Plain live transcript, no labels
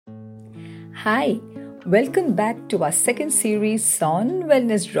Hi, welcome back to our second series on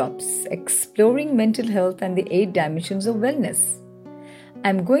Wellness Drops, exploring mental health and the 8 dimensions of wellness.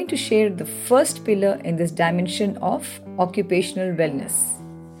 I'm going to share the first pillar in this dimension of occupational wellness.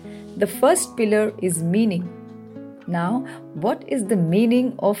 The first pillar is meaning. Now, what is the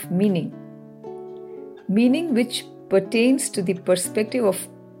meaning of meaning? Meaning, which pertains to the perspective of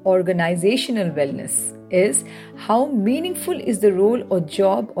organizational wellness, is how meaningful is the role or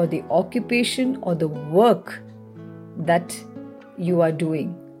job or the occupation or the work that you are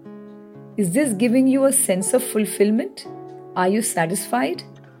doing. Is this giving you a sense of fulfillment? Are you satisfied?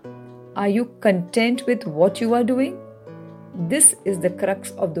 Are you content with what you are doing? This is the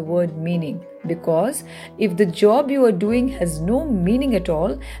crux of the word meaning, because if the job you are doing has no meaning at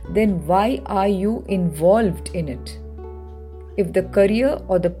all, then why are you involved in it? If the career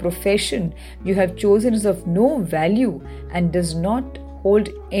or the profession you have chosen is of no value and does not hold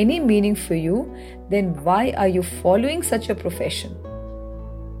any meaning for you, then why are you following such a profession?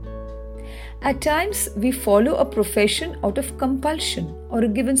 At times, we follow a profession out of compulsion or a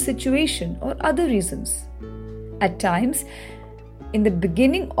given situation or other reasons. At times, in the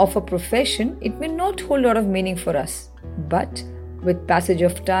beginning of a profession, it may not hold a lot of meaning for us, but with passage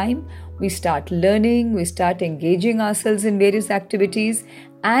of time, we start learning, we start engaging ourselves in various activities,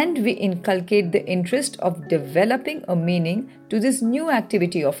 and we inculcate the interest of developing a meaning to this new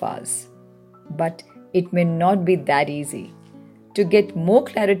activity of ours. But it may not be that easy. To get more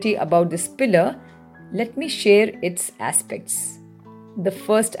clarity about this pillar, let me share its aspects. The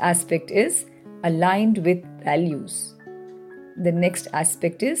first aspect is aligned with values. The next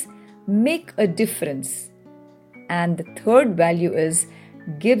aspect is make a difference. And the third value is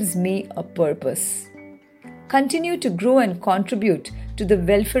gives me a purpose. Continue to grow and contribute to the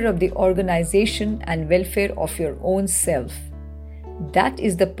welfare of the organization and welfare of your own self. That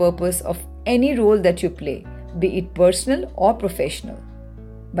is the purpose of any role that you play, be it personal or professional.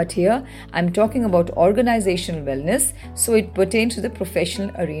 But here I'm talking about organizational wellness, so it pertains to the professional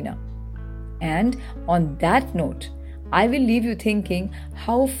arena. And on that note, I will leave you thinking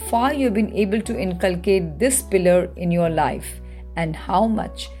how far you've been able to inculcate this pillar in your life and how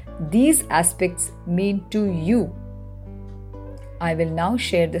much these aspects mean to you. I will now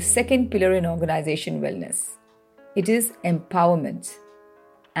share the second pillar in organization wellness. It is empowerment,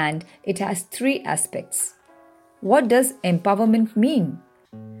 and it has 3 aspects. What does empowerment mean?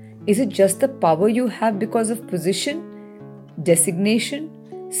 Is it just the power you have because of position,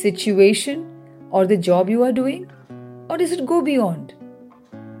 designation, situation, or the job you are doing? Or does it go beyond?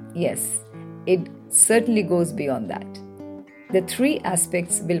 Yes, it certainly goes beyond that. The 3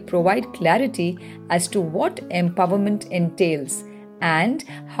 aspects will provide clarity as to what empowerment entails and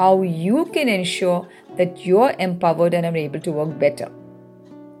how you can ensure that you're empowered and are able to work better.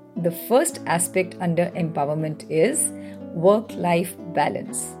 The first aspect under empowerment is work-life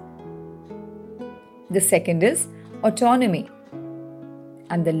balance. The second is autonomy.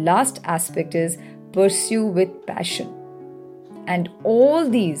 And the last aspect is pursue with passion. And all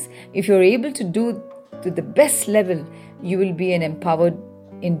these, if you're able to do to the best level, you will be an empowered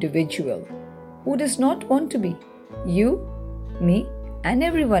individual. Who does not want to be? You, me, and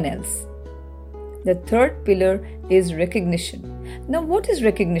everyone else. The third pillar is recognition. Now, what is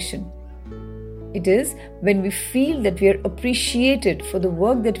recognition? It is when we feel that we are appreciated for the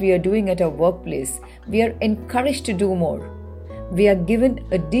work that we are doing at our workplace. We are encouraged to do more. We are given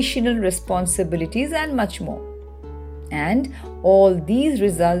additional responsibilities and much more. And all these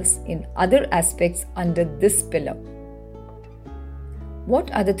results in other aspects under this pillar.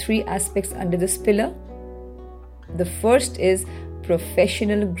 What are the 3 aspects under this pillar? The first is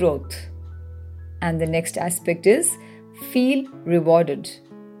professional growth. And the next aspect is feel rewarded.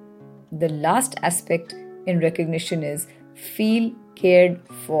 The last aspect in recognition is feel cared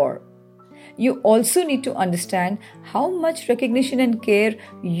for. You also need to understand how much recognition and care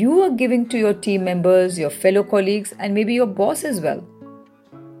you are giving to your team members, your fellow colleagues, and maybe your boss as well.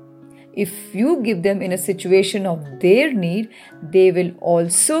 If you give them in a situation of their need, they will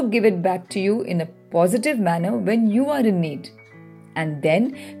also give it back to you in a positive manner when you are in need. And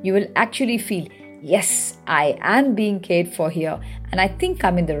then you will actually feel, yes, I am being cared for here, and I think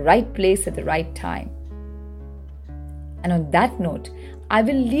I'm in the right place at the right time. And on that note, I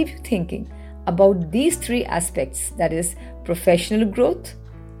will leave you thinking about these 3 aspects, that is professional growth,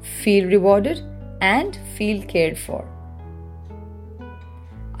 feel rewarded, and feel cared for.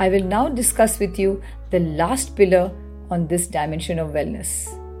 I will now discuss with you the last pillar on this dimension of wellness.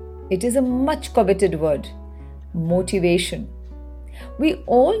 It is a much coveted word, motivation. We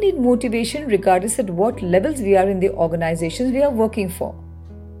all need motivation regardless at what levels we are in the organizations we are working for.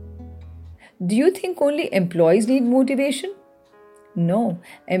 Do you think only employees need motivation? No,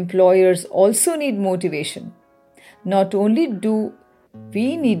 employers also need motivation. Not only do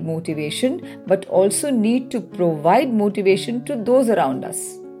we need motivation, but also need to provide motivation to those around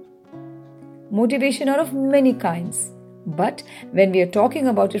us. Motivation are of many kinds, but when we are talking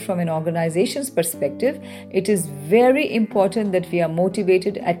about it from an organization's perspective, it is very important that we are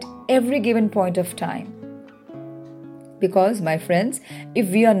motivated at every given point of time. Because, my friends, if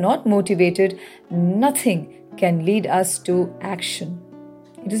we are not motivated, nothing can lead us to action.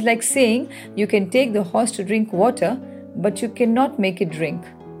 It is like saying you can take the horse to drink water, but you cannot make it drink.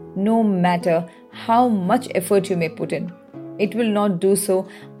 No matter how much effort you may put in, it will not do so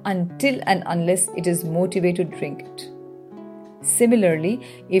until and unless it is motivated to drink it. Similarly,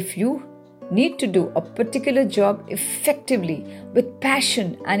 if you need to do a particular job effectively, with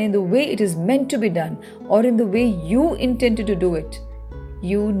passion and in the way it is meant to be done, or in the way you intended to do it,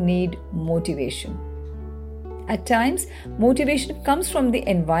 you need motivation. At times, motivation comes from the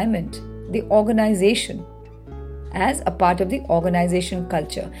environment, the organization, as a part of the organization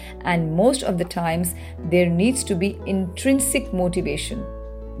culture, and most of the times there needs to be intrinsic motivation,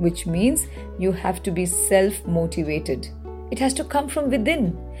 which means you have to be self-motivated. It has to come from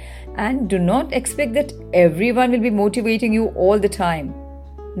within, and do not expect that everyone will be motivating you all the time.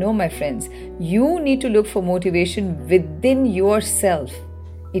 No, my friends, you need to look for motivation within yourself.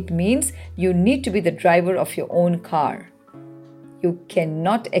 It means you need to be the driver of your own car. You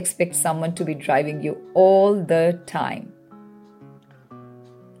cannot expect someone to be driving you all the time.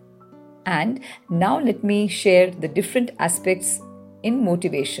 And now let me share the different aspects in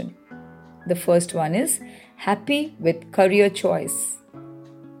motivation. The first one is happy with career choice.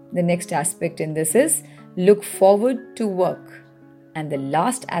 The next aspect in this is look forward to work. And the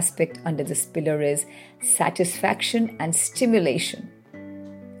last aspect under this pillar is satisfaction and stimulation.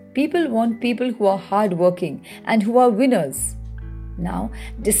 People want people who are hardworking and who are winners. Now,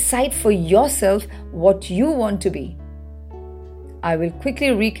 decide for yourself what you want to be. I will quickly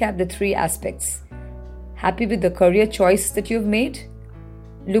recap the three aspects. Happy with the career choice that you've made,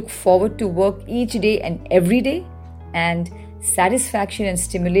 look forward to work each day and every day, and satisfaction and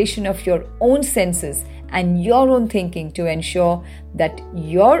stimulation of your own senses and your own thinking to ensure that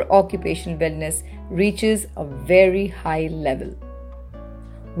your occupational wellness reaches a very high level.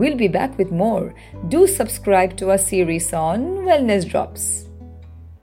 We'll be back with more. Do subscribe to our series on Wellness Drops.